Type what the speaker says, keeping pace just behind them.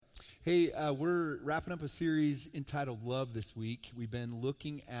Hey, we're wrapping up a series entitled Love this week. We've been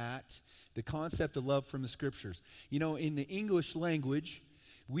looking at the concept of love from the Scriptures. You know, in the English language,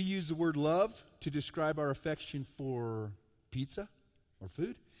 we use the word love to describe our affection for pizza or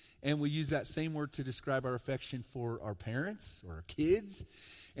food. And we use that same word to describe our affection for our parents or our kids.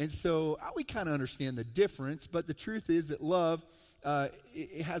 And so we kind of understand the difference, but the truth is that love,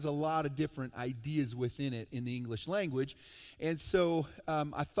 it has a lot of different ideas within it in the English language. And so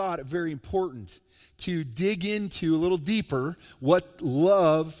I thought it very important to dig into a little deeper what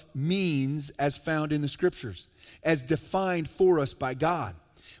love means as found in the Scriptures, as defined for us by God.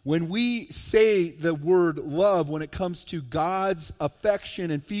 When we say the word love, when it comes to God's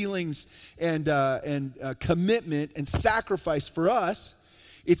affection and feelings and commitment and sacrifice for us,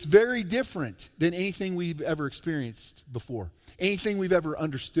 it's very different than anything we've ever experienced before, anything we've ever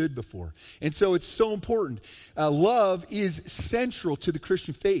understood before. And so it's so important. Love is central to the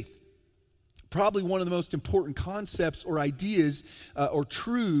Christian faith. Probably one of the most important concepts or ideas or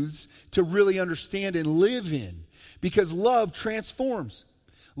truths to really understand and live in, because love transforms.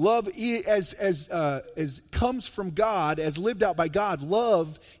 Love, as comes from God, as lived out by God,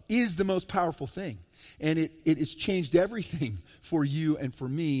 love is the most powerful thing. And it has changed everything for you and for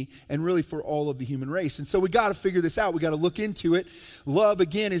me and really for all of the human race. And so we got to figure this out. We got to look into it. Love,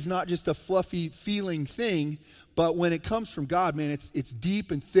 again, is not just a fluffy feeling thing, but when it comes from God, man, it's deep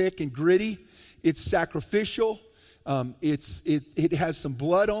and thick and gritty. It's sacrificial. It has some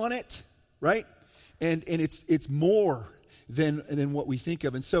blood on it, right? And it's more than what we think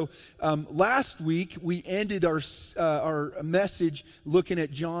of. And so last week we ended our message looking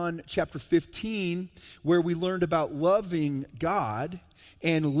at John chapter 15, where we learned about loving God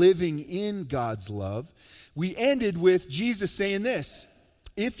and living in God's love. We ended with Jesus saying this: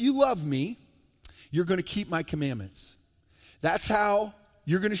 if you love me, you're going to keep my commandments. That's how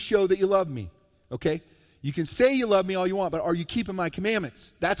you're going to show that you love me, okay? You can say you love me all you want, but are you keeping my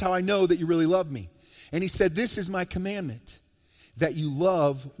commandments? That's how I know that you really love me. And he said, this is my commandment, that you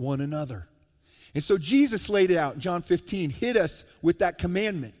love one another. And so Jesus laid it out in John 15, hit us with that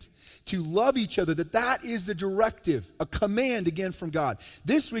commandment to love each other, that is the directive, a command again from God.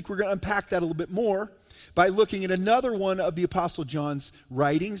 This week we're going to unpack that a little bit more by looking at another one of the Apostle John's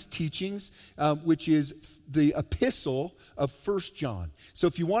writings, teachings, which is the epistle of 1 John. So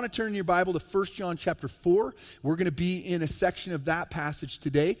if you want to turn your Bible to 1 John chapter 4, we're going to be in a section of that passage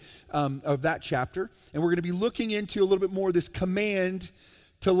today, of that chapter. And we're going to be looking into a little bit more of this command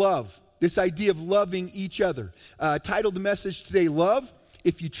to love, this idea of loving each other. Titled the message today, Love.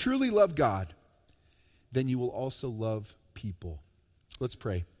 If you truly love God, then you will also love people. Let's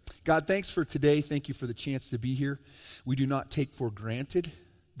pray. God, thanks for today. Thank you for the chance to be here. We do not take for granted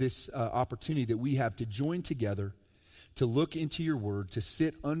this opportunity that we have to join together, to look into your word, to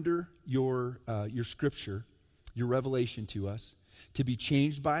sit under your scripture, your revelation to us, to be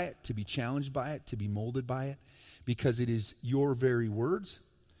changed by it, to be challenged by it, to be molded by it, because it is your very words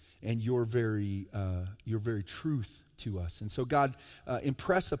and your very truth to us. And so, God,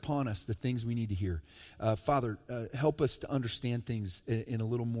 impress upon us the things we need to hear. Father, help us to understand things in a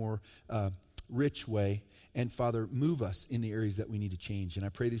little more rich way. And Father, move us in the areas that we need to change. And I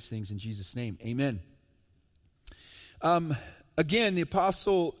pray these things in Jesus' name. Amen. Again, the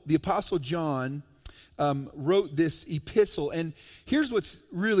Apostle John wrote this epistle. And here's what's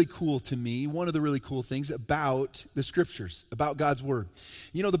really cool to me. One of the really cool things about the Scriptures, about God's Word.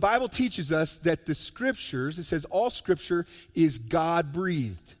 You know, the Bible teaches us that the Scriptures, it says all Scripture is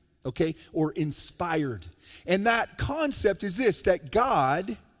God-breathed, okay, or inspired. And that concept is this, that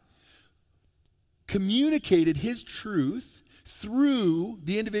God communicated his truth through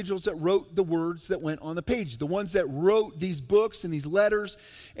the individuals that wrote the words that went on the page. The ones that wrote these books and these letters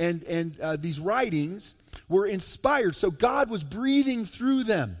and these writings were inspired. So God was breathing through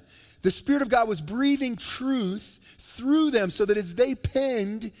them. The Spirit of God was breathing truth through them so that as they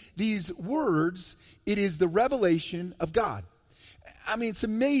penned these words, it is the revelation of God. I mean, it's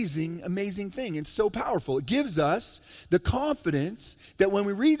amazing, amazing thing, and so powerful. It gives us the confidence that when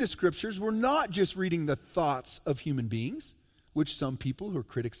we read the Scriptures, we're not just reading the thoughts of human beings, which some people who are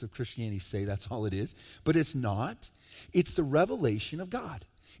critics of Christianity say that's all it is, but it's not. It's the revelation of God.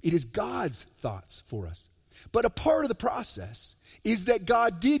 It is God's thoughts for us. But a part of the process is that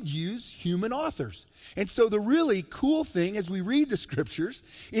God did use human authors. And so the really cool thing as we read the Scriptures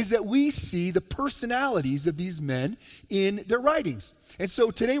is that we see the personalities of these men in their writings. And so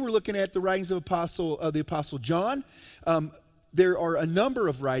today we're looking at the writings of the Apostle John. there are a number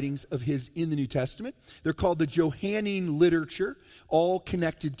of writings of his in the New Testament. They're called the Johannine literature, all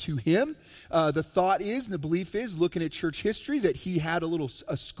connected to him. The thought is, and the belief is, looking at church history, that he had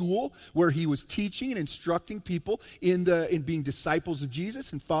a school where he was teaching and instructing people in being disciples of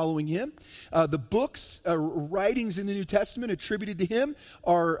Jesus and following him. The books, writings in the New Testament attributed to him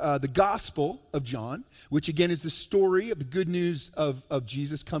are the Gospel of John, which again is the story of the good news of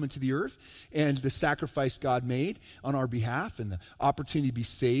Jesus coming to the earth and the sacrifice God made on our behalf and the opportunity to be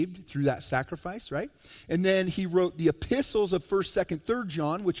saved through that sacrifice, right? And then he wrote the epistles of 1st, 2nd, 3rd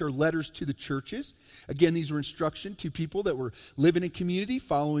John, which are letters to the churches. Again, these were instruction to people that were living in community,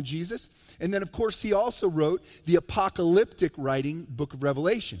 following Jesus. And then, of course, he also wrote the apocalyptic writing, book of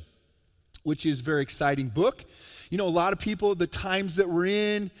Revelation, which is a very exciting book. You know, a lot of people, the times that we're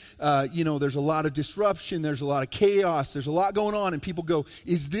in, there's a lot of disruption, there's a lot of chaos, there's a lot going on, and people go,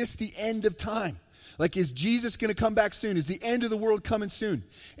 is this the end of time? Like, is Jesus going to come back soon? Is the end of the world coming soon?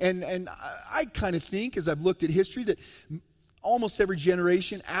 And I kind of think, as I've looked at history, that almost every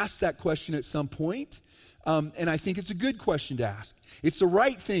generation asks that question at some point. And I think it's a good question to ask. It's the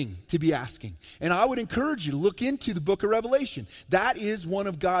right thing to be asking. And I would encourage you to look into the book of Revelation. That is one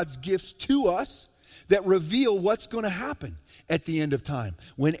of God's gifts to us that reveal what's going to happen at the end of time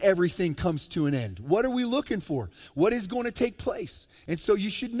when everything comes to an end. What are we looking for? What is going to take place? And so you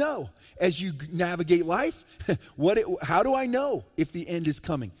should know as you navigate life, how do I know if the end is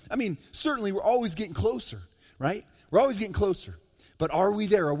coming? I mean, certainly we're always getting closer, right? We're always getting closer. But are we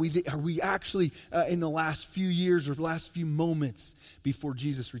there? Are we actually in the last few years or the last few moments before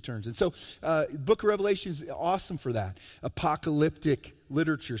Jesus returns? And so the book of Revelation is awesome for that. Apocalyptic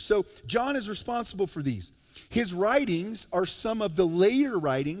literature. So John is responsible for these. His writings are some of the later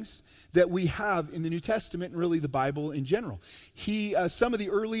writings that we have in the New Testament and really the Bible in general. Some of the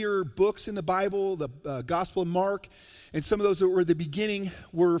earlier books in the Bible, the Gospel of Mark, and some of those that were at the beginning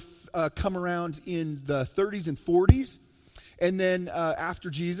were come around in the 30s and 40s. And then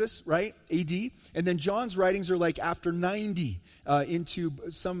after Jesus, right, AD. And then John's writings are like after 90 into,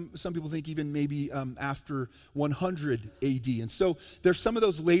 some people think even maybe after 100 AD. And so there's some of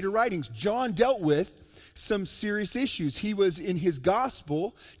those later writings. John dealt with some serious issues. He was in his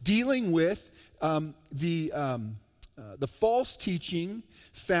gospel dealing with the false teaching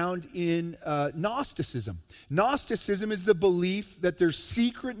found in Gnosticism. Gnosticism is the belief that there's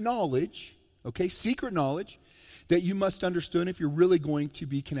secret knowledge, that you must understand if you're really going to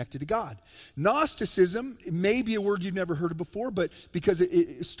be connected to God. Gnosticism may be a word you've never heard of before, but because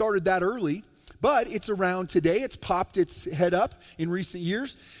it started that early, but it's around today. It's popped its head up in recent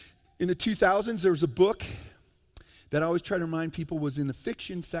years. In the 2000s, there was a book that I always try to remind people was in the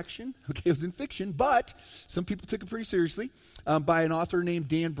fiction section. Okay, it was in fiction, but some people took it pretty seriously, by an author named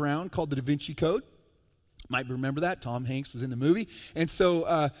Dan Brown called The Da Vinci Code. Might remember that. Tom Hanks was in the movie. And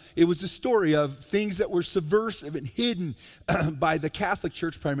so it was a story of things that were subversive and hidden by the Catholic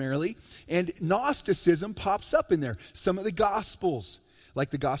Church primarily. And Gnosticism pops up in there. Some of the Gospels,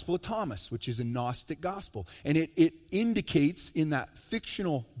 like the Gospel of Thomas, which is a Gnostic gospel. And it indicates in that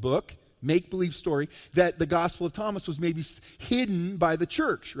fictional book, make-believe story, that the Gospel of Thomas was maybe hidden by the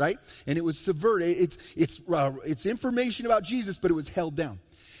church, right? And it was subverted. It's information about Jesus, but it was held down.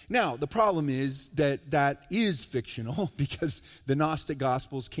 Now, the problem is that is fictional because the Gnostic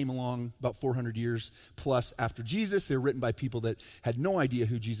Gospels came along about 400 years plus after Jesus. They were written by people that had no idea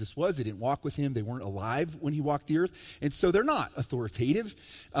who Jesus was. They didn't walk with him. They weren't alive when he walked the earth. And so they're not authoritative.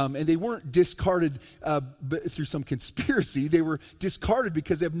 And they weren't discarded through some conspiracy. They were discarded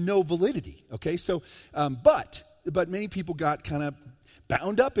because they have no validity. Okay, so, but many people got kind of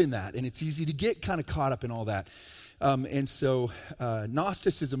bound up in that. And it's easy to get kind of caught up in all that. And so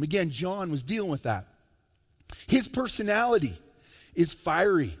Gnosticism, again, John was dealing with that. His personality is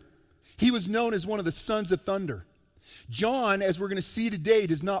fiery. He was known as one of the sons of thunder. John, as we're going to see today,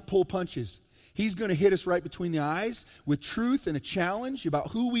 does not pull punches. He's going to hit us right between the eyes with truth and a challenge about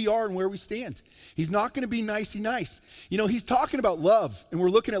who we are and where we stand. He's not going to be nicey nice. You know, he's talking about love, and we're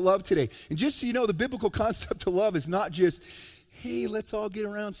looking at love today. And just so you know, the biblical concept of love is not just, hey, let's all get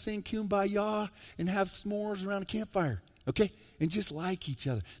around, sing Kumbaya, and have s'mores around a campfire, okay? And just like each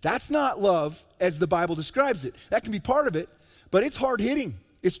other. That's not love as the Bible describes it. That can be part of it, but it's hard-hitting.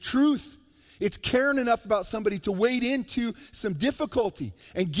 It's truth. It's caring enough about somebody to wade into some difficulty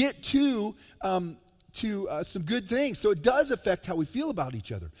and get to some good things. So it does affect how we feel about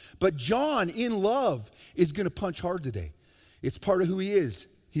each other. But John, in love, is going to punch hard today. It's part of who he is.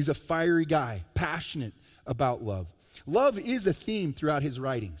 He's a fiery guy, passionate about love. Love is a theme throughout his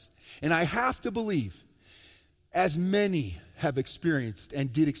writings. And I have to believe, as many have experienced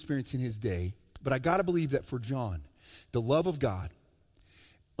and did experience in his day, but I got to believe that for John, The love of God,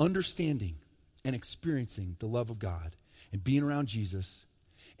 understanding and experiencing the love of God and being around Jesus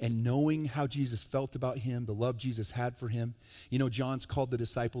and knowing how Jesus felt about him, the love Jesus had for him. You know, John's called the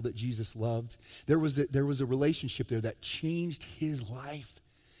disciple that Jesus loved. There was a relationship there that changed his life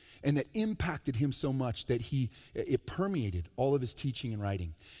and that impacted him so much that it permeated all of his teaching and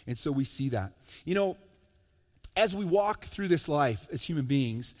writing. And so we see that. You know, as we walk through this life as human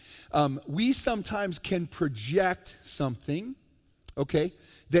beings, we sometimes can project something, okay,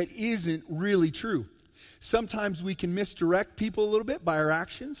 that isn't really true. Sometimes we can misdirect people a little bit by our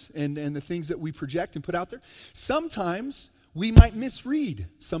actions and the things that we project and put out there. Sometimes we might misread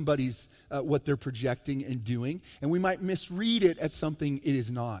somebody's, what they're projecting and doing, and we might misread it as something it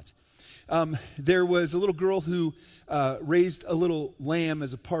is not. There was a little girl who raised a little lamb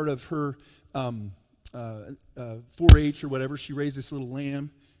as a part of her 4-H or whatever. She raised this little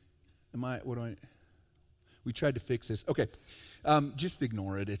lamb. We tried to fix this. Okay. Just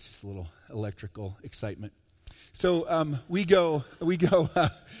ignore it. It's just a little electrical excitement. So we go.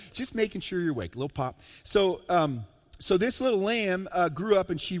 Just making sure you're awake. A little pop. So this little lamb grew up,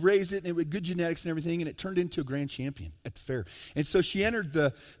 and she raised it, and it had good genetics and everything, and it turned into a grand champion at the fair. And so she entered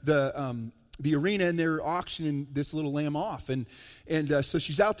the arena, and they're auctioning this little lamb off. And so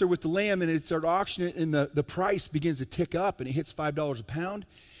she's out there with the lamb, and it started auctioning it, and the price begins to tick up, and it hits $5 a pound.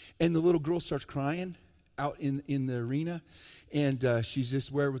 And the little girl starts crying out in the arena. And she's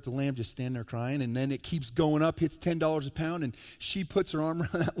just there with the lamb, just standing there crying. And then it keeps going up, hits $10 a pound. And she puts her arm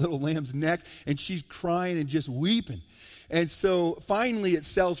around that little lamb's neck, and she's crying and just weeping. And so finally it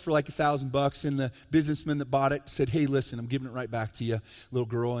sells for like $1,000. And the businessman that bought it said, "Hey, listen, I'm giving it right back to you, little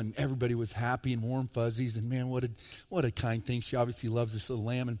girl." And everybody was happy and warm fuzzies. And man, what a kind thing. She obviously loves this little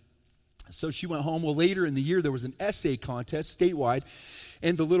lamb. And so she went home. Well, later in the year, there was an essay contest statewide.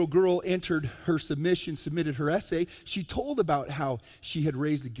 And the little girl entered her submitted her essay. She told about how she had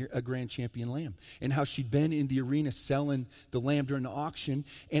raised a grand champion lamb and how she'd been in the arena selling the lamb during the auction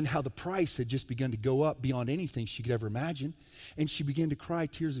and how the price had just begun to go up beyond anything she could ever imagine. And she began to cry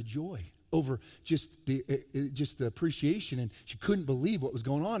tears of joy over just the appreciation, and she couldn't believe what was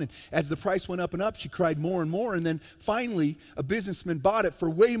going on. And as the price went up and up, she cried more and more. And then finally, a businessman bought it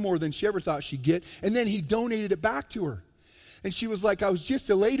for way more than she ever thought she'd get. And then he donated it back to her. And she was like, "I was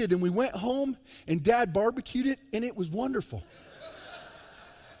just elated, and we went home, and Dad barbecued it, and it was wonderful."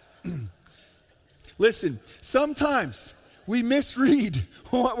 Listen, sometimes we misread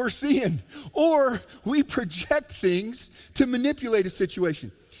what we're seeing, or we project things to manipulate a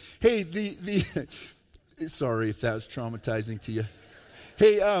situation. Hey, sorry if that was traumatizing to you.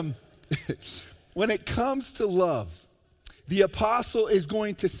 Hey, when it comes to love, the apostle is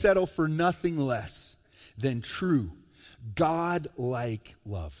going to settle for nothing less than true God-like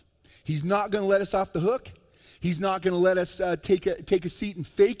love. He's not going to let us off the hook. He's not going to let us take a seat and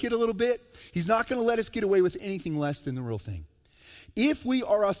fake it a little bit. He's not going to let us get away with anything less than the real thing. If we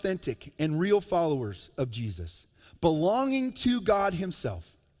are authentic and real followers of Jesus, belonging to God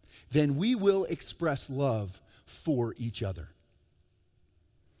himself, then we will express love for each other.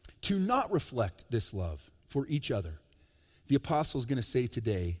 To not reflect this love for each other, the apostle is going to say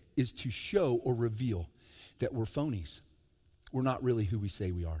today, is to show or reveal that we're phonies. We're not really who we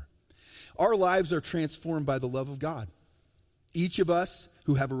say we are. Our lives are transformed by the love of God. Each of us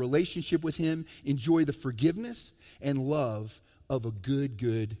who have a relationship with him enjoy the forgiveness and love of a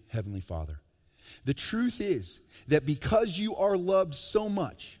good Heavenly Father. The truth is that because you are loved so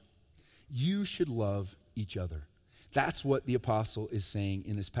much, you should love each other. That's what the apostle is saying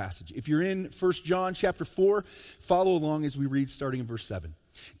in this passage. If you're in 1 John chapter 4, follow along as we read starting in verse 7.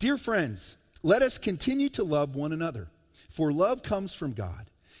 "Dear friends, let us continue to love one another, for love comes from God.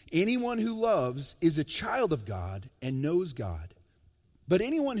 Anyone who loves is a child of God and knows God. But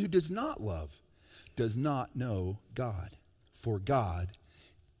anyone who does not love does not know God, for God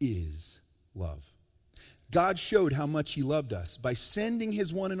is love. God showed how much he loved us by sending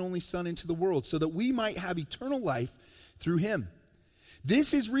his one and only Son into the world so that we might have eternal life through him.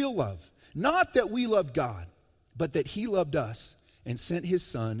 This is real love, not that we loved God, but that he loved us and sent his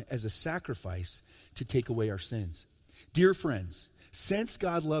Son as a sacrifice to take away our sins. Dear friends, since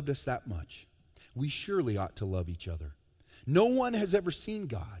God loved us that much, we surely ought to love each other. No one has ever seen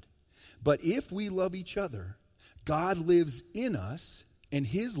God, but if we love each other, God lives in us, and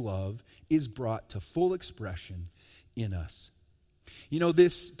his love is brought to full expression in us." You know,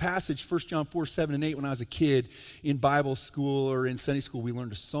 this passage, 1 John 4, 7, and 8, when I was a kid in Bible school or in Sunday school, we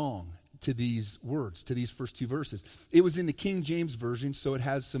learned a song to these words, to these first two verses. It was in the King James Version, so it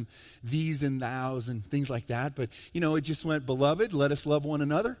has some these and thous and things like that. But, it just went, beloved, let us love one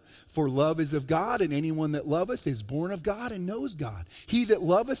another. For love is of God, and anyone that loveth is born of God and knows God. He that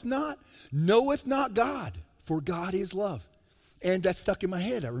loveth not, knoweth not God, for God is love. And that stuck in my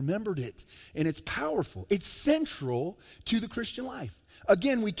head. I remembered it. And it's powerful. It's central to the Christian life.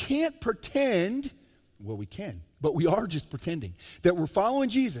 Again, we can't pretend, well, we can, but we are just pretending that we're following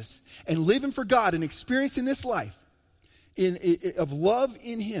Jesus and living for God and experiencing this life of love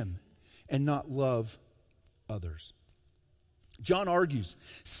in Him and not love others. John argues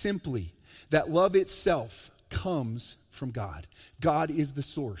simply that love itself comes from God. God is the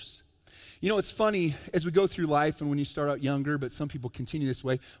source. It's funny as we go through life and when you start out younger, but some people continue this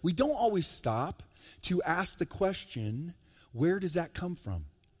way, we don't always stop to ask the question, where does that come from,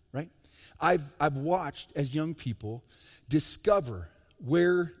 right? I've watched as young people discover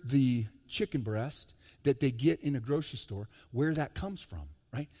where the chicken breast that they get in a grocery store, where that comes from,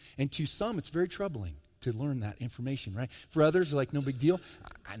 right? And to some, it's very troubling to learn that information, right? For others, like, no big deal.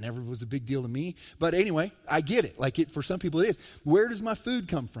 I never was a big deal to me. But anyway, I get it. For some people it is. Where does my food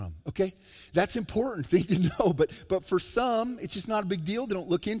come from? Okay? That's important thing to know. But for some, it's just not a big deal. They don't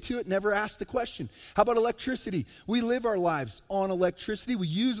look into it, never ask the question. How about electricity? We live our lives on electricity. We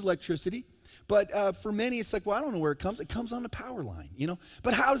use electricity. But for many, it's like, well, I don't know where it comes. It comes on the power line,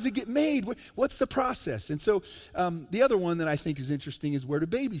 But how does it get made? What's the process? And so the other one that I think is interesting is where do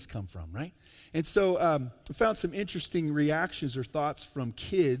babies come from, right? And so I found some interesting reactions or thoughts from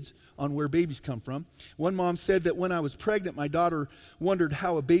kids on where babies come from. One mom said that when I was pregnant, my daughter wondered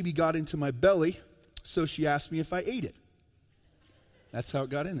how a baby got into my belly, so she asked me if I ate it. That's how it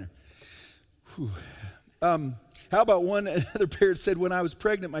got in there. Whew. How about another parent said, when I was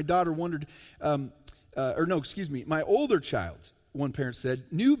pregnant, my daughter wondered, my older child, one parent said,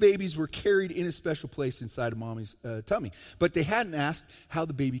 knew babies were carried in a special place inside of mommy's tummy, but they hadn't asked how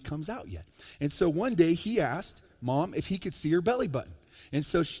the baby comes out yet. And so one day he asked Mom if he could see her belly button. And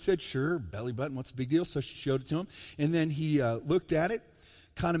so she said, sure, belly button, what's the big deal? So she showed it to him. And then he looked at it,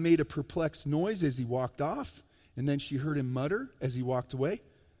 kind of made a perplexed noise as he walked off. And then she heard him mutter as he walked away,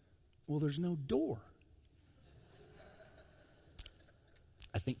 well, there's no door.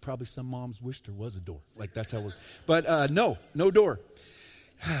 I think probably some moms wished there was a door. That's how we're... But no door.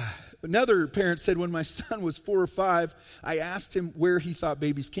 Another parent said, when my son was 4 or 5, I asked him where he thought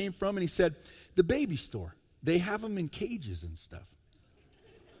babies came from, and he said, the baby store. They have them in cages and stuff.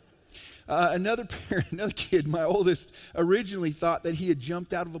 Another kid, my oldest, originally thought that he had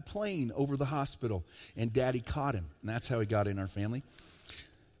jumped out of a plane over the hospital, and Daddy caught him. And that's how he got in our family.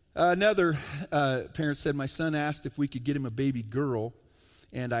 Another parent said, my son asked if we could get him a baby girl,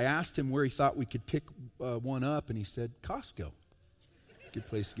 and I asked him where he thought we could pick one up, and he said, Costco. Good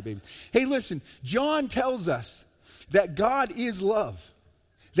place to get babies. Hey, listen, John tells us that God is love,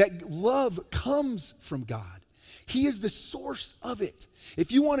 that love comes from God. He is the source of it.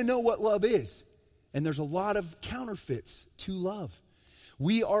 If you want to know what love is, and there's a lot of counterfeits to love.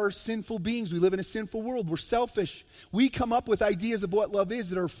 We are sinful beings. We live in a sinful world. We're selfish. We come up with ideas of what love is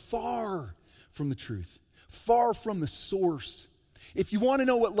that are far from the truth, far from the source. If you want to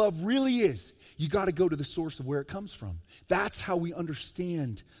know what love really is, you got to go to the source of where it comes from. That's how we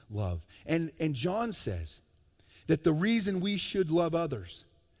understand love. And John says that the reason we should love others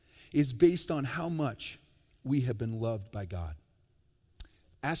is based on how much we have been loved by God.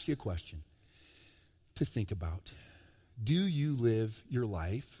 Ask you a question to think about. Do you live your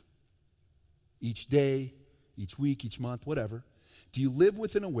life each day, each week, each month, whatever? Do you live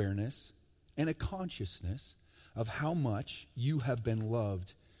with an awareness and a consciousness of how much you have been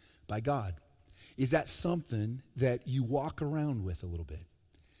loved by God? Is that something that you walk around with a little bit?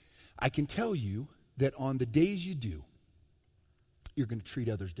 I can tell you that on the days you do, you're going to treat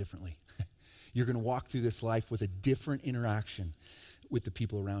others differently. You're going to walk through this life with a different interaction with the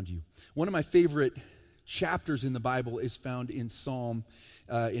people around you. One of my favorite chapters in the Bible is found in Psalm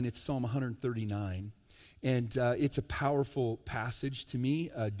 139. And it's a powerful passage to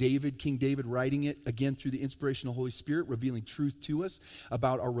me. King David writing it, again, through the inspiration of the Holy Spirit, revealing truth to us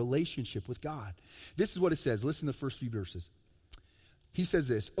about our relationship with God. This is what it says. Listen to the first few verses. He says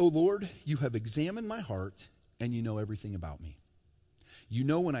this, O Lord, you have examined my heart, and you know everything about me. You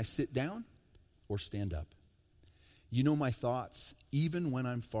know when I sit down or stand up. You know my thoughts, even when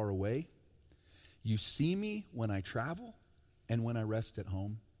I'm far away. You see me when I travel and when I rest at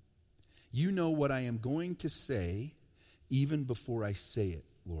home. You know what I am going to say even before I say it,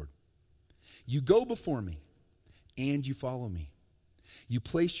 Lord. You go before me and you follow me. You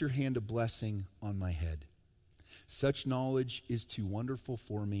place your hand of blessing on my head. Such knowledge is too wonderful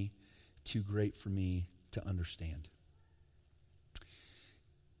for me too great for me to understand.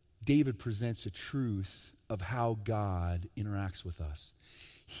 David presents a truth of how God interacts with us.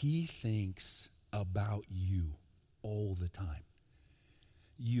 He thinks about you all the time.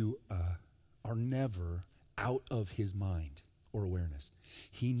 You are never out of his mind or awareness.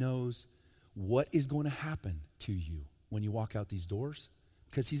 He knows what is going to happen to you when you walk out these doors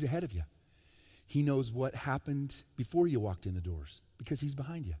because he's ahead of you. He knows what happened before you walked in the doors because he's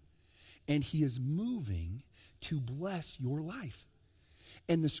behind you. And he is moving to bless your life.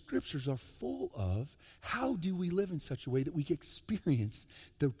 And the scriptures are full of how do we live in such a way that we can experience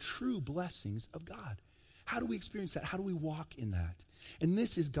the true blessings of God. How do we experience that? How do we walk in that? And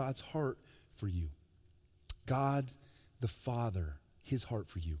this is God's heart for you. God the Father, his heart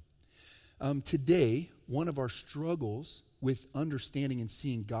for you. Today, one of our struggles with understanding and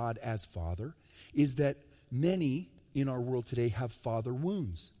seeing God as Father is that many in our world today have father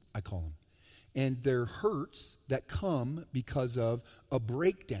wounds, I call them. And they're hurts that come because of a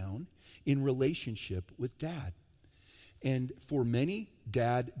breakdown in relationship with dad. And for many,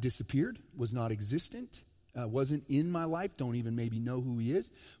 dad disappeared, was not existent, wasn't in my life, don't even maybe know who he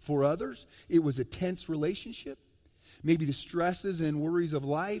is. For others, it was a tense relationship. Maybe the stresses and worries of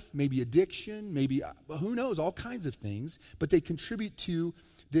life, maybe addiction, maybe, who knows, all kinds of things. But they contribute to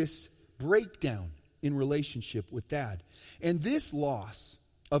this breakdown in relationship with dad. And this loss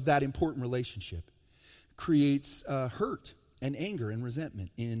of that important relationship creates hurt and anger and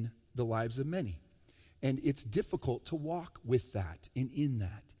resentment in the lives of many. And it's difficult to walk with that and in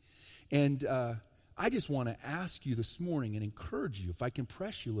that. And I just want to ask you this morning and encourage you, if I can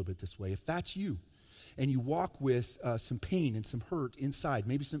press you a little bit this way, if that's you, and you walk with some pain and some hurt inside,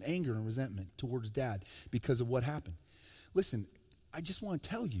 maybe some anger and resentment towards dad because of what happened. Listen, I just want to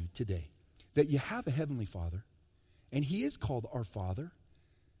tell you today that you have a heavenly Father, and he is called our Father.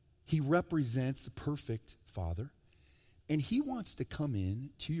 He represents a perfect Father, and he wants to come in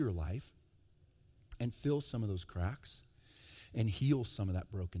to your life and fill some of those cracks and heal some of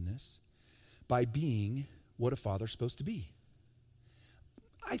that brokenness by being what a father's supposed to be.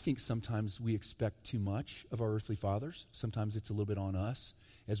 I think sometimes we expect too much of our earthly fathers. Sometimes it's a little bit on us.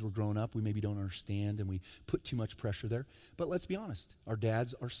 As we're growing up, we maybe don't understand and we put too much pressure there. But let's be honest, our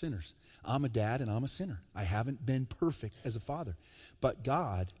dads are sinners. I'm a dad and I'm a sinner. I haven't been perfect as a father. But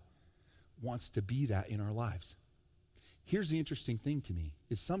God wants to be that in our lives. Here's the interesting thing to me,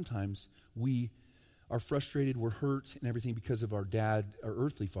 is sometimes we are frustrated, we're hurt and everything because of our dad, our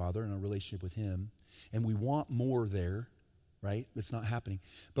earthly father, and our relationship with him. And we want more there, right? It's not happening.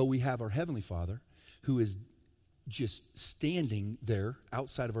 But we have our heavenly Father who is just standing there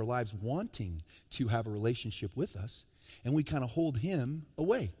outside of our lives wanting to have a relationship with us. And we kind of hold him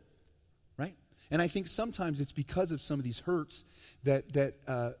away, right? And I think sometimes it's because of some of these hurts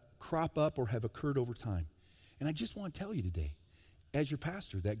that crop up or have occurred over time. And I just want to tell you today, as your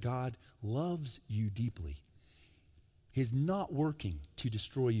pastor, that God loves you deeply. He's not working to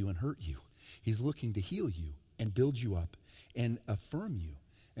destroy you and hurt you. He's looking to heal you and build you up and affirm you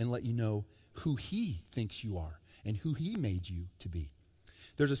and let you know who he thinks you are and who he made you to be.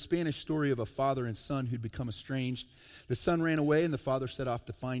 There's a Spanish story of a father and son who'd become estranged. The son ran away and the father set off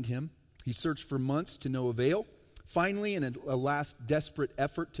to find him. He searched for months to no avail. Finally, in a last desperate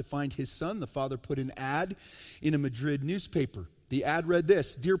effort to find his son, the father put an ad in a Madrid newspaper. The ad read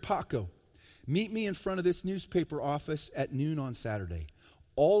this: "Dear Paco, meet me in front of this newspaper office at noon on Saturday.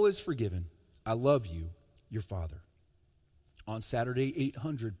 All is forgiven. I love you, your father." On Saturday,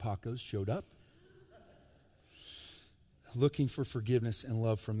 800 Pacos showed up looking for forgiveness and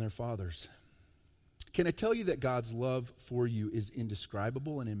love from their fathers. Can I tell you that God's love for you is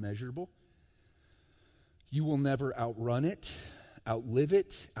indescribable and immeasurable? You will never outrun it, outlive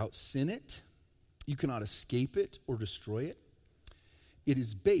it, outsin it. You cannot escape it or destroy it. It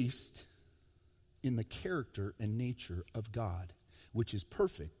is based in the character and nature of God, which is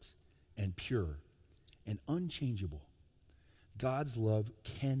perfect and pure and unchangeable. God's love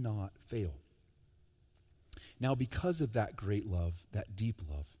cannot fail. Now, because of that great love, that deep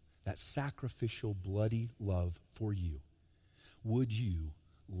love, that sacrificial, bloody love for you, would you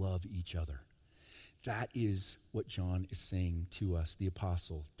love each other? That is what John is saying to us, the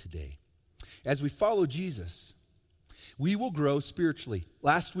apostle, today. As we follow Jesus, we will grow spiritually.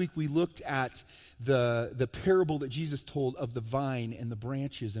 Last week we looked at the parable that Jesus told of the vine and the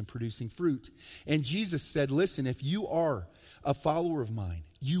branches and producing fruit. And Jesus said, listen, if you are a follower of mine,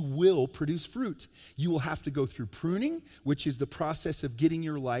 you will produce fruit. You will have to go through pruning, which is the process of getting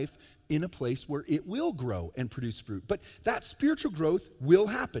your life in a place where it will grow and produce fruit. But that spiritual growth will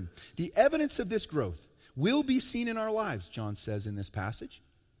happen. The evidence of this growth will be seen in our lives, John says in this passage.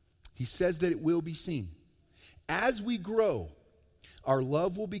 He says that it will be seen. As we grow, our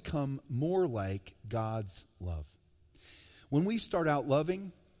love will become more like God's love. When we start out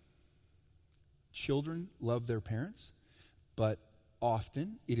loving, children love their parents, but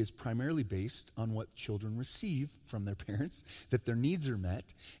often it is primarily based on what children receive from their parents, that their needs are met.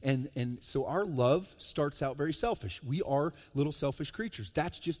 And so our love starts out very selfish. We are little selfish creatures.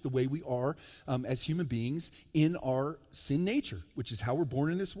 That's just the way we are as human beings in our sin nature, which is how we're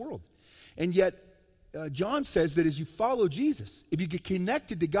born in this world. And yet, John says that as you follow Jesus, if you get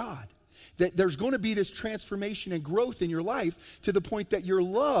connected to God, that there's going to be this transformation and growth in your life to the point that your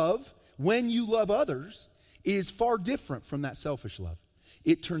love, when you love others, is far different from that selfish love.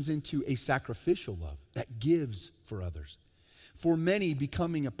 It turns into a sacrificial love that gives for others. For many,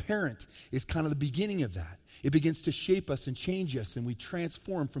 becoming a parent is kind of the beginning of that. It begins to shape us and change us, and we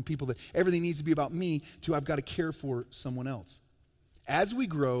transform from people that everything needs to be about me to I've got to care for someone else. As we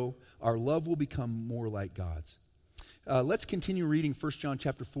grow, our love will become more like God's. Let's continue reading 1 John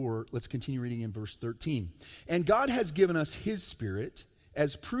chapter 4. Let's continue reading in verse 13. And God has given us his Spirit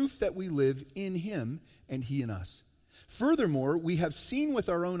as proof that we live in him and he in us. Furthermore, we have seen with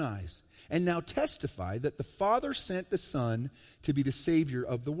our own eyes and now testify that the Father sent the Son to be the Savior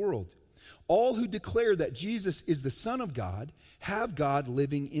of the world. All who declare that Jesus is the Son of God have God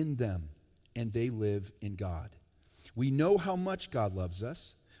living in them, and they live in God. We know how much God loves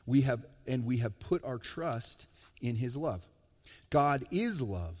us. We have put our trust in his love. God is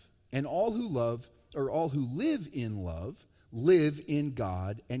love, and all who live in love live in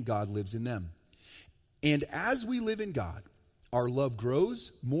God, and God lives in them. And as we live in God, our love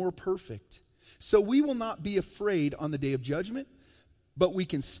grows more perfect. So we will not be afraid on the day of judgment, but we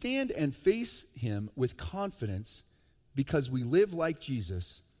can stand and face him with confidence because we live like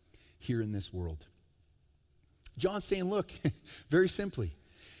Jesus here in this world. John's saying, look, very simply,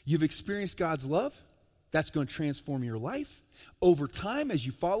 you've experienced God's love. That's going to transform your life. Over time, as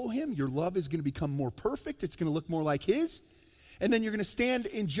you follow him, your love is going to become more perfect. It's going to look more like his. And then you're going to stand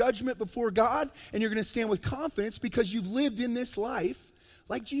in judgment before God, and you're going to stand with confidence because you've lived in this life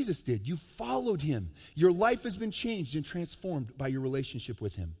like Jesus did. You followed him. Your life has been changed and transformed by your relationship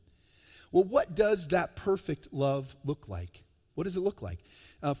with him. Well, what does that perfect love look like? What does it look like?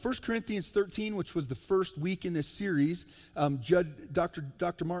 1 Corinthians 13, which was the first week in this series,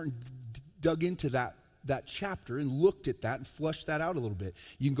 Dr. Martin dug into that chapter and looked at that and flushed that out a little bit.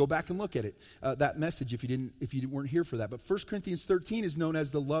 You can go back and look at it, that message if you weren't here for that. But 1 Corinthians 13 is known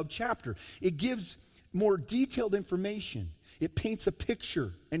as the love chapter. It gives more detailed information. It paints a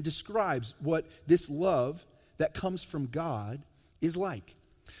picture and describes what this love that comes from God is like.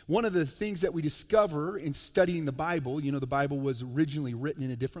 One of the things that we discover in studying the Bible, the Bible was originally written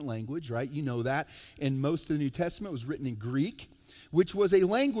in a different language, right? You know that. And most of the New Testament was written in Greek, which was a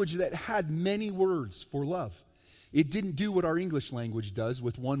language that had many words for love. It didn't do what our English language does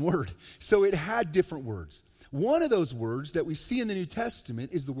with one word. So it had different words. One of those words that we see in the New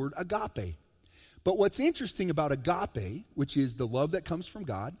Testament is the word agape. But what's interesting about agape, which is the love that comes from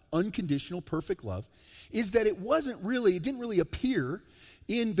God, unconditional, perfect love, is that it didn't really appear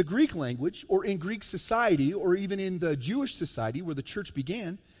in the Greek language or in Greek society or even in the Jewish society where the church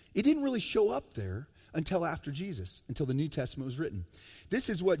began. It didn't really show up there until after Jesus, until the New Testament was written. This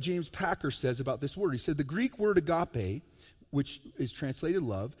is what James Packer says about this word. He said, the Greek word agape, which is translated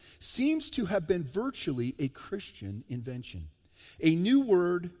love, seems to have been virtually a Christian invention, a new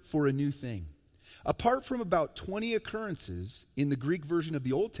word for a new thing. Apart from about 20 occurrences in the Greek version of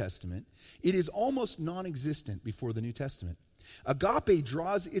the Old Testament, it is almost non-existent before the New Testament. Agape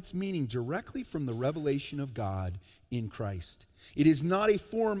draws its meaning directly from the revelation of God in Christ. It is not a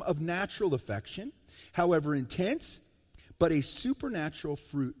form of natural affection, however intense, but a supernatural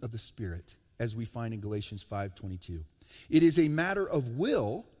fruit of the Spirit, as we find in Galatians 5:22. It is a matter of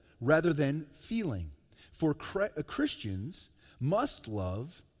will rather than feeling, for Christians must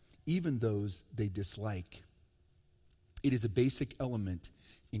love even those they dislike. It is a basic element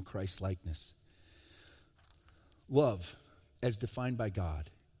in Christ-likeness. Love, as defined by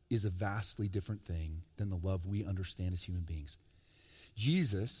God, is a vastly different thing than the love we understand as human beings.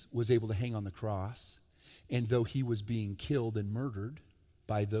 Jesus was able to hang on the cross, and though he was being killed and murdered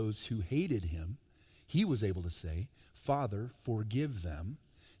by those who hated him, he was able to say, Father, forgive them.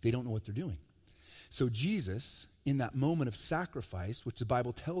 They don't know what they're doing. So Jesus, in that moment of sacrifice, which the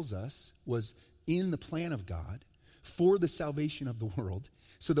Bible tells us was in the plan of God for the salvation of the world,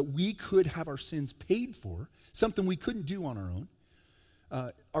 so that we could have our sins paid for, something we couldn't do on our own.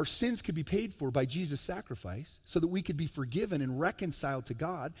 Our sins could be paid for by Jesus' sacrifice so that we could be forgiven and reconciled to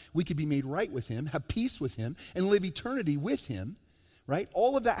God. We could be made right with him, have peace with him, and live eternity with him. right?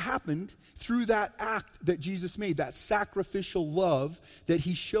 All of that happened through that act that Jesus made, that sacrificial love that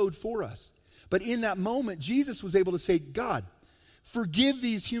he showed for us. But in that moment, Jesus was able to say, God, forgive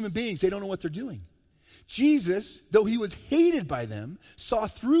these human beings. They don't know what they're doing. Jesus, though he was hated by them, saw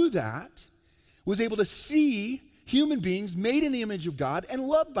through that, was able to see human beings made in the image of God and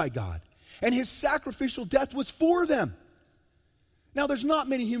loved by God. And his sacrificial death was for them. Now, there's not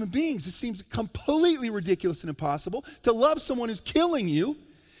many human beings. It seems completely ridiculous and impossible to love someone who's killing you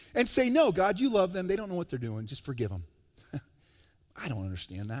and say, no, God, you love them. They don't know what they're doing. Just forgive them. I don't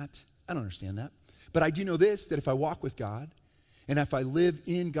understand that. I don't understand that. But I do know this, that if I walk with God and if I live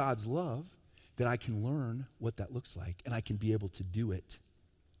in God's love, that I can learn what that looks like and I can be able to do it.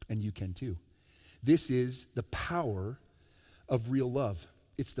 And you can too. This is the power of real love.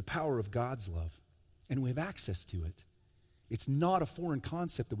 It's the power of God's love. And we have access to it. It's not a foreign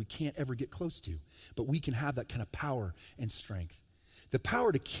concept that we can't ever get close to, but we can have that kind of power and strength. The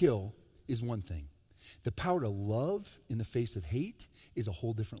power to kill is one thing. The power to love in the face of hate is a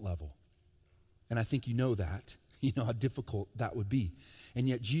whole different level. And I think you know that. You know how difficult that would be. And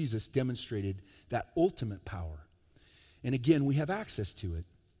yet Jesus demonstrated that ultimate power. And again, we have access to it.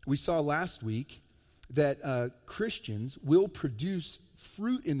 We saw last week that Christians will produce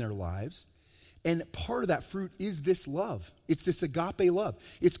fruit in their lives. And part of that fruit is this love. It's this agape love.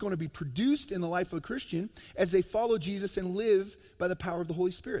 It's going to be produced in the life of a Christian as they follow Jesus and live by the power of the Holy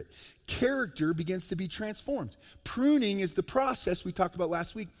Spirit. Character begins to be transformed. Pruning is the process we talked about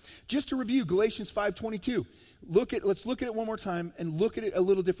last week. Just to review, Galatians 5:22. Let's look at it one more time and look at it a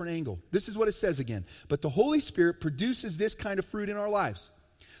little different angle. This is what it says again. But the Holy Spirit produces this kind of fruit in our lives.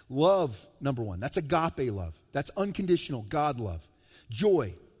 Love, number one. That's agape love. That's unconditional God love.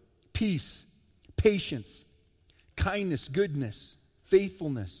 Joy, peace, patience, kindness, goodness,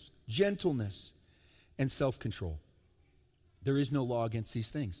 faithfulness, gentleness, and self-control. There is no law against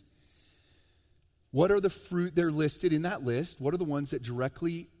these things. What are the fruit they're listed in that list? What are the ones that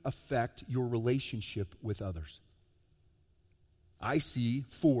directly affect your relationship with others? I see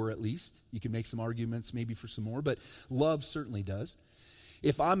 4 at least. You can make some arguments maybe for some more, but love certainly does.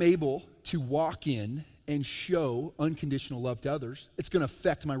 If I'm able to walk in and show unconditional love to others, it's going to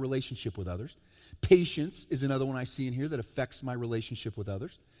affect my relationship with others. Patience is another one I see in here that affects my relationship with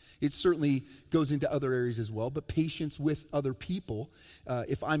others. It certainly goes into other areas as well, but patience with other people,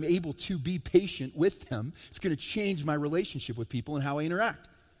 if I'm able to be patient with them, it's going to change my relationship with people and how I interact.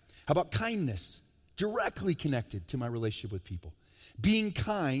 How about kindness? Directly connected to my relationship with people. Being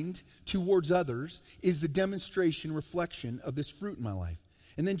kind towards others is the demonstration, reflection of this fruit in my life.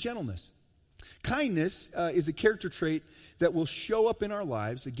 And then gentleness. Kindness is a character trait that will show up in our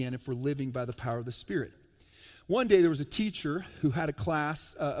lives, again, if we're living by the power of the Spirit. One day there was a teacher who had a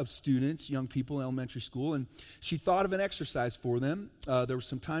class of students, young people in elementary school, and she thought of an exercise for them. There was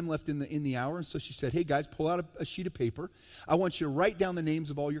some time left in the hour, and so she said, hey guys, pull out a sheet of paper. I want you to write down the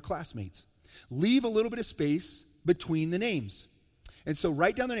names of all your classmates. Leave a little bit of space between the names. And so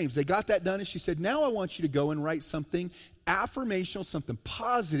write down their names. They got that done, and she said, now I want you to go and write something affirmational, something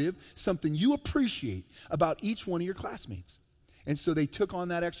positive, something you appreciate about each one of your classmates. And so they took on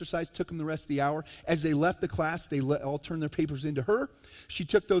that exercise, took them the rest of the hour. As they left the class, they all turned their papers into her. She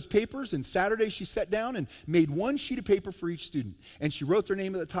took those papers, and Saturday she sat down and made one sheet of paper for each student. And she wrote their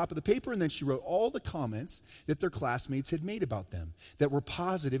name at the top of the paper, and then she wrote all the comments that their classmates had made about them that were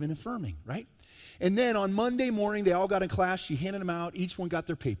positive and affirming, right? And then on Monday morning, they all got in class. She handed them out. Each one got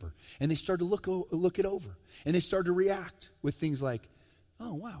their paper. And they started to look it over. And they started to react with things like,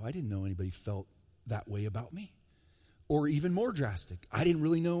 oh, wow, I didn't know anybody felt that way about me. Or even more drastic, I didn't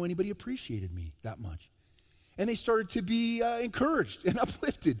really know anybody appreciated me that much. And they started to be encouraged and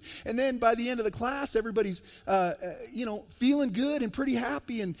uplifted. And then by the end of the class, everybody's feeling good and pretty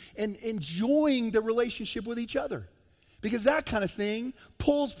happy and enjoying the relationship with each other. Because that kind of thing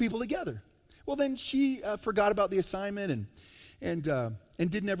pulls people together. Well, then she forgot about the assignment and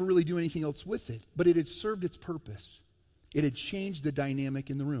didn't ever really do anything else with it. But it had served its purpose. It had changed the dynamic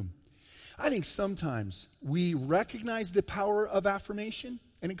in the room. I think sometimes we recognize the power of affirmation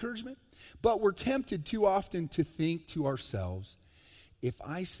and encouragement, but we're tempted too often to think to ourselves, if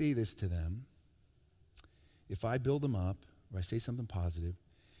I say this to them, if I build them up, or I say something positive,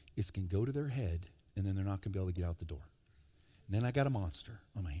 it's going to go to their head, and then they're not going to be able to get out the door. And then I got a monster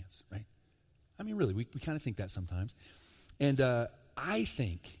on my hands, right? I mean, really, we kind of think that sometimes. And I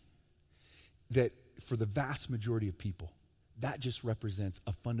think that for the vast majority of people, that just represents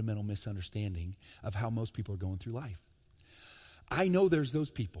a fundamental misunderstanding of how most people are going through life. I know there's those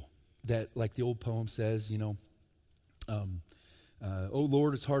people that, like the old poem says, oh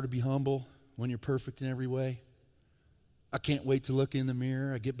Lord, it's hard to be humble when you're perfect in every way. I can't wait to look in the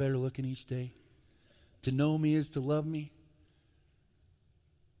mirror. I get better looking each day. To know me is to love me.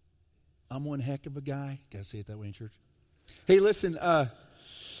 I'm one heck of a guy. Got to say it that way in church. Hey, listen,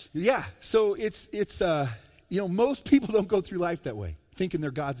 so it's most people don't go through life that way, thinking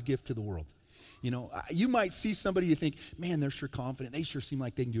they're God's gift to the world. You might see somebody, you think, man, they're sure confident. They sure seem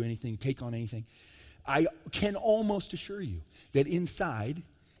like they can do anything, take on anything. I can almost assure you that inside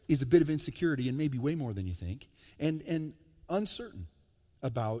is a bit of insecurity, and maybe way more than you think, and uncertain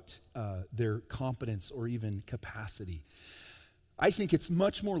about their competence or even capacity. I think it's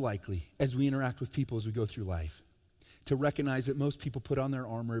much more likely as we interact with people as we go through life to recognize that most people put on their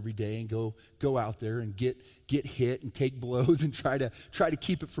armor every day and go out there and get hit and take blows and try to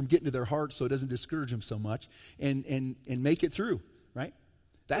keep it from getting to their heart so it doesn't discourage them so much and make it through, right?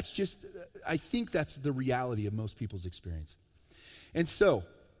 That's just, I think that's the reality of most people's experience. And so,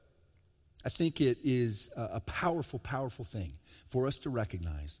 I think it is a powerful, powerful thing for us to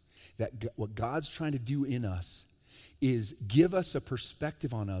recognize that what God's trying to do in us is give us a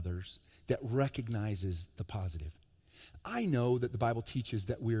perspective on others that recognizes the positive. I know that the Bible teaches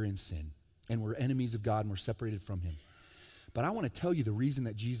that we're in sin and we're enemies of God and we're separated from him. But I want to tell you the reason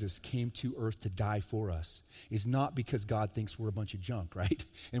that Jesus came to earth to die for us is not because God thinks we're a bunch of junk, right?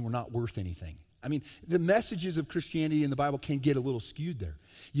 And we're not worth anything. I mean, the messages of Christianity in the Bible can get a little skewed there.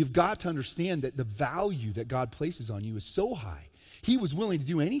 You've got to understand that the value that God places on you is so high. He was willing to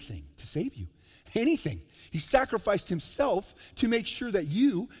do anything to save you. Anything. He sacrificed himself to make sure that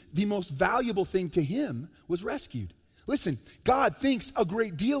you, the most valuable thing to him, was rescued. Listen, God thinks a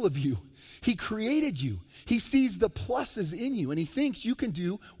great deal of you. He created you. He sees the pluses in you, and he thinks you can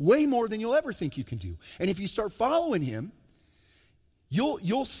do way more than you'll ever think you can do. And if you start following him,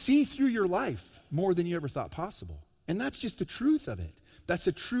 you'll see through your life more than you ever thought possible. And that's just the truth of it. That's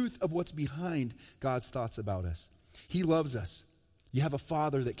the truth of what's behind God's thoughts about us. He loves us. You have a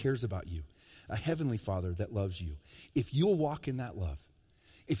Father that cares about you, a heavenly Father that loves you. If you'll walk in that love,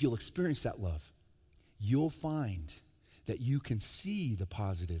 if you'll experience that love, you'll find that you can see the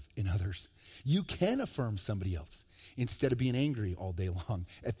positive in others. You can affirm somebody else instead of being angry all day long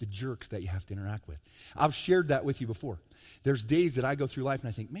at the jerks that you have to interact with. I've shared that with you before. There's days that I go through life and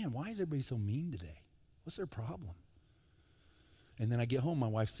I think, man, why is everybody so mean today? What's their problem? And then I get home, my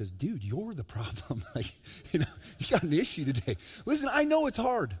wife says, dude, you're the problem. You got an issue today. Listen, I know it's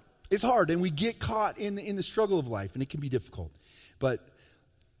hard. It's hard, and we get caught in the struggle of life, and it can be difficult. But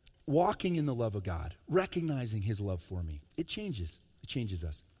walking in the love of God, recognizing his love for me, it changes. It changes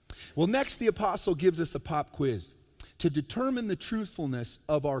us. Well, next, the apostle gives us a pop quiz to determine the truthfulness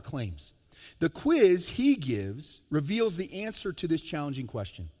of our claims. The quiz he gives reveals the answer to this challenging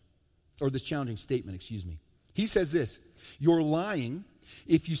question, or this challenging statement, excuse me. He says this: you're lying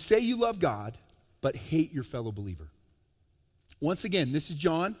if you say you love God, but hate your fellow believer. Once again, this is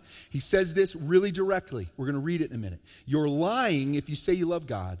John. He says this really directly. We're going to read it in a minute. You're lying if you say you love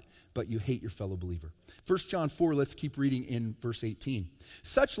God, but you hate your fellow believer. 1 John 4, let's keep reading in verse 18.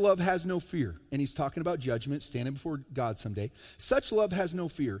 Such love has no fear. And he's talking about judgment, standing before God someday. Such love has no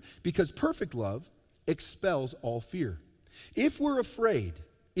fear, because perfect love expels all fear. If we're afraid,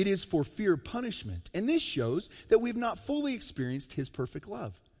 it is for fear of punishment. And this shows that we've not fully experienced his perfect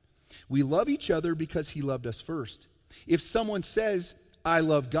love. We love each other because he loved us first. If someone says, I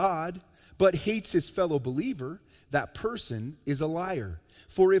love God, but hates his fellow believer, that person is a liar.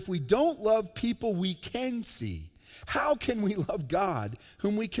 For if we don't love people we can see, how can we love God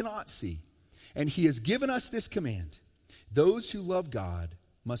whom we cannot see? And he has given us this command: those who love God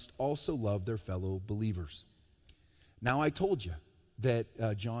must also love their fellow believers. Now I told you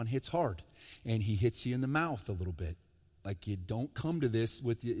that John hits hard, and he hits you in the mouth a little bit. Like, you don't come to this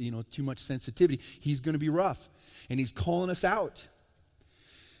with too much sensitivity. He's going to be rough, and he's calling us out.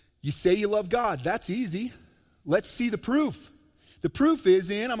 You say you love God. That's easy. Let's see the proof. The proof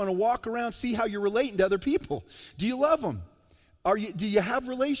is I'm going to walk around, see how you're relating to other people. Do you love them? Do you have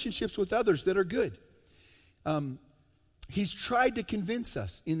relationships with others that are good? He's tried to convince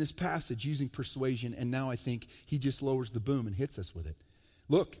us in this passage using persuasion, and now I think he just lowers the boom and hits us with it.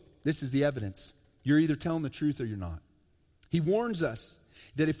 Look, this is the evidence. You're either telling the truth or you're not. He warns us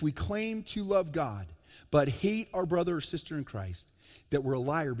that if we claim to love God but hate our brother or sister in Christ, that we're a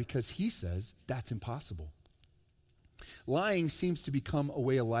liar, because he says that's impossible. Lying seems to become a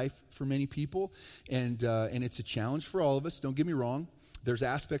way of life for many people, and it's a challenge for all of us. Don't get me wrong. There's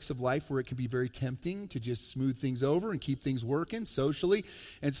aspects of life where it can be very tempting to just smooth things over and keep things working socially,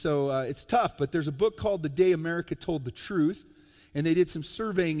 and so it's tough. But there's a book called The Day America Told the Truth, and they did some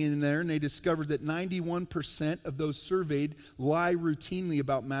surveying in there, and they discovered that 91% of those surveyed lie routinely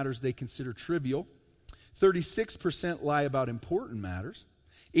about matters they consider trivial. 36% lie about important matters.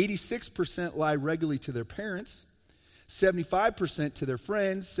 86% lie regularly to their parents. 75% to their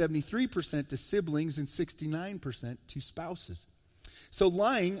friends. 73% to siblings. And 69% to spouses. So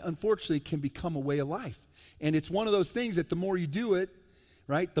lying, unfortunately, can become a way of life. And it's one of those things that the more you do it,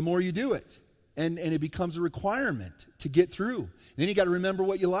 right, the more you do it. And it becomes a requirement to get through. And then you got to remember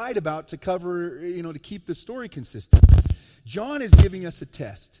what you lied about to cover, to keep the story consistent. John is giving us a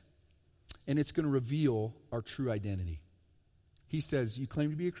test, and it's going to reveal our true identity. He says, you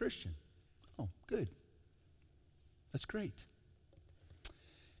claim to be a Christian. Oh, good. That's great.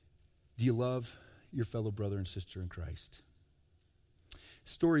 Do you love your fellow brother and sister in Christ?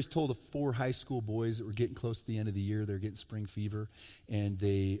 Stories told of 4 high school boys that were getting close to the end of the year. They're getting spring fever, and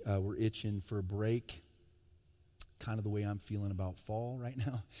they were itching for a break. Kind of the way I'm feeling about fall right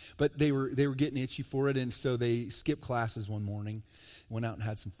now. But they were getting itchy for it, and so they skipped classes one morning, went out and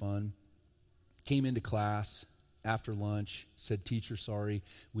had some fun, came into class after lunch, said, "Teacher, sorry,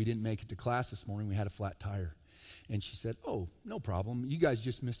 we didn't make it to class this morning. We had a flat tire." And she said, "Oh, no problem. You guys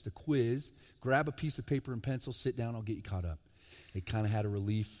just missed a quiz. Grab a piece of paper and pencil, sit down, I'll get you caught up." They kind of had a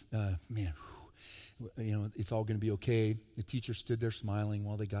relief. It's all going to be okay. The teacher stood there smiling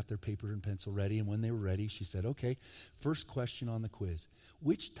while they got their paper and pencil ready. And when they were ready, she said, "Okay, first question on the quiz.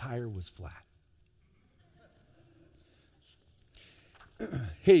 Which tire was flat?"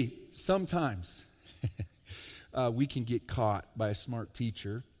 Hey, sometimes we can get caught by a smart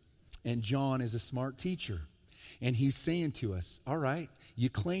teacher. And John is a smart teacher. And he's saying to us, all right, you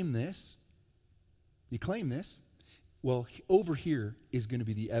claim this. You claim this. Well, over here is going to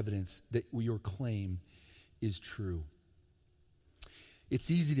be the evidence that your claim is true.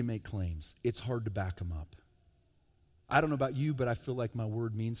 It's easy to make claims. It's hard to back them up. I don't know about you, but I feel like my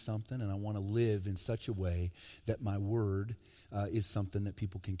word means something, and I want to live in such a way that my word is something that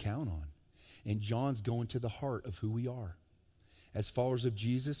people can count on. And John's going to the heart of who we are. As followers of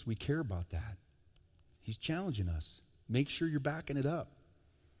Jesus, we care about that. He's challenging us. Make sure you're backing it up.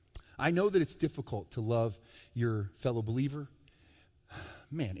 I know that it's difficult to love your fellow believer.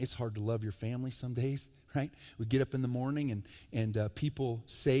 Man, it's hard to love your family some days, right? We get up in the morning and people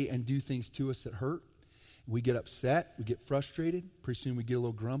say and do things to us that hurt. We get upset. We get frustrated. Pretty soon we get a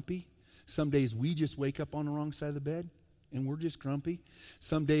little grumpy. Some days we just wake up on the wrong side of the bed and we're just grumpy.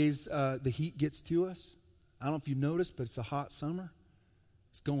 Some days the heat gets to us. I don't know if you've noticed, but it's a hot summer.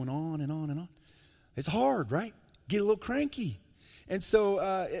 It's going on and on and on. It's hard, right? Get a little cranky. And so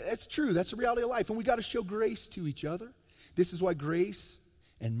it's true. That's the reality of life. And we got to show grace to each other. This is why grace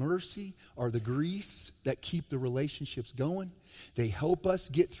and mercy are the grease that keep the relationships going. They help us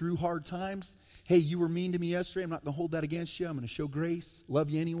get through hard times. Hey, you were mean to me yesterday. I'm not going to hold that against you. I'm going to show grace. Love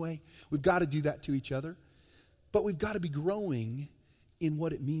you anyway. We've got to do that to each other. But we've got to be growing in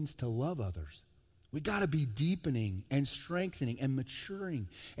what it means to love others. We've got to be deepening and strengthening and maturing.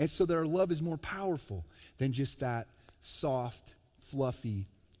 And so that our love is more powerful than just that soft, fluffy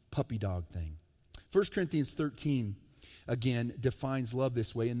puppy dog thing. 1 Corinthians 13, again, defines love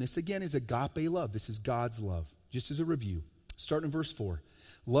this way. And this, again, is agape love. This is God's love. Just as a review. Starting in verse 4.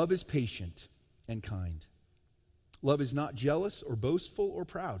 Love is patient and kind. Love is not jealous or boastful or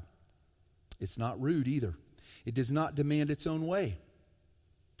proud. It's not rude either. It does not demand its own way.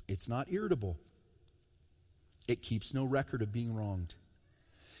 It's not irritable. It keeps no record of being wronged.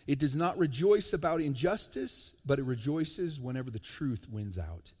 It does not rejoice about injustice, but it rejoices whenever the truth wins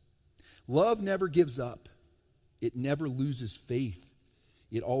out. Love never gives up. It never loses faith.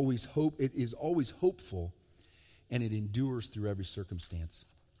 It is always hopeful, and it endures through every circumstance.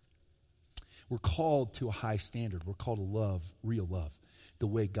 We're called to a high standard. We're called to love, real love, the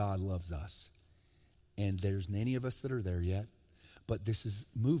way God loves us. And there's many of us that are there yet. But this is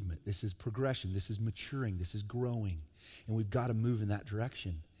movement. This is progression. This is maturing. This is growing. And we've got to move in that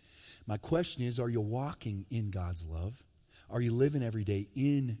direction. My question is, are you walking in God's love? Are you living every day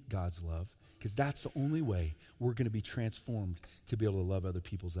in God's love? Because that's the only way we're going to be transformed to be able to love other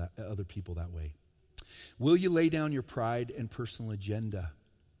people that way. Will you lay down your pride and personal agenda?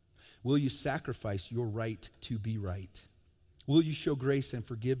 Will you sacrifice your right to be right? Will you show grace and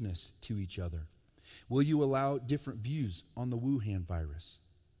forgiveness to each other? Will you allow different views on the Wuhan virus?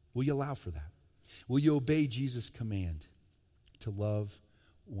 Will you allow for that? Will you obey Jesus' command to love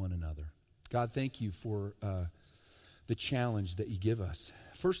one another? God, thank you for the challenge that you give us.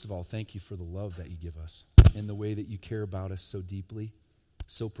 First of all, thank you for the love that you give us and the way that you care about us so deeply,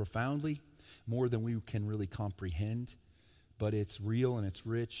 so profoundly, more than we can really comprehend. But it's real and it's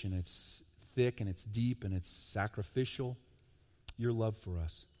rich and it's thick and it's deep and it's sacrificial. Your love for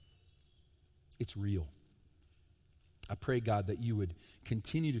us. It's real. I pray, God, that you would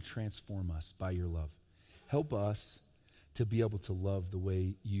continue to transform us by your love. help us to be able to love the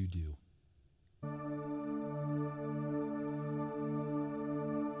way you do.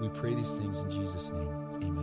 We pray these things in Jesus' name. Amen.